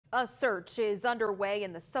A search is underway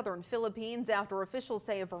in the southern Philippines after officials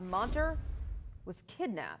say a Vermonter was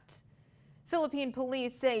kidnapped. Philippine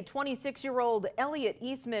police say 26-year-old Elliot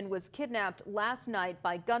Eastman was kidnapped last night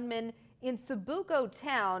by gunmen in Sabuco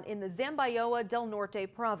town in the Zamboanga del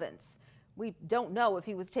Norte province. We don't know if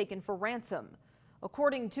he was taken for ransom.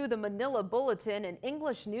 According to the Manila Bulletin, an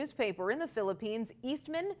English newspaper in the Philippines,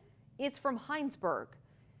 Eastman is from Heinsberg.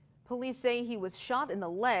 Police say he was shot in the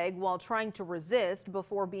leg while trying to resist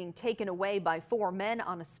before being taken away by 4 men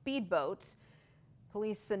on a speedboat.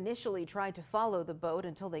 Police initially tried to follow the boat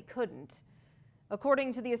until they couldn't.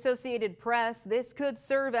 According to the Associated Press, this could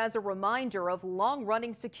serve as a reminder of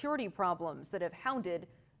long-running security problems that have hounded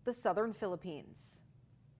the southern Philippines.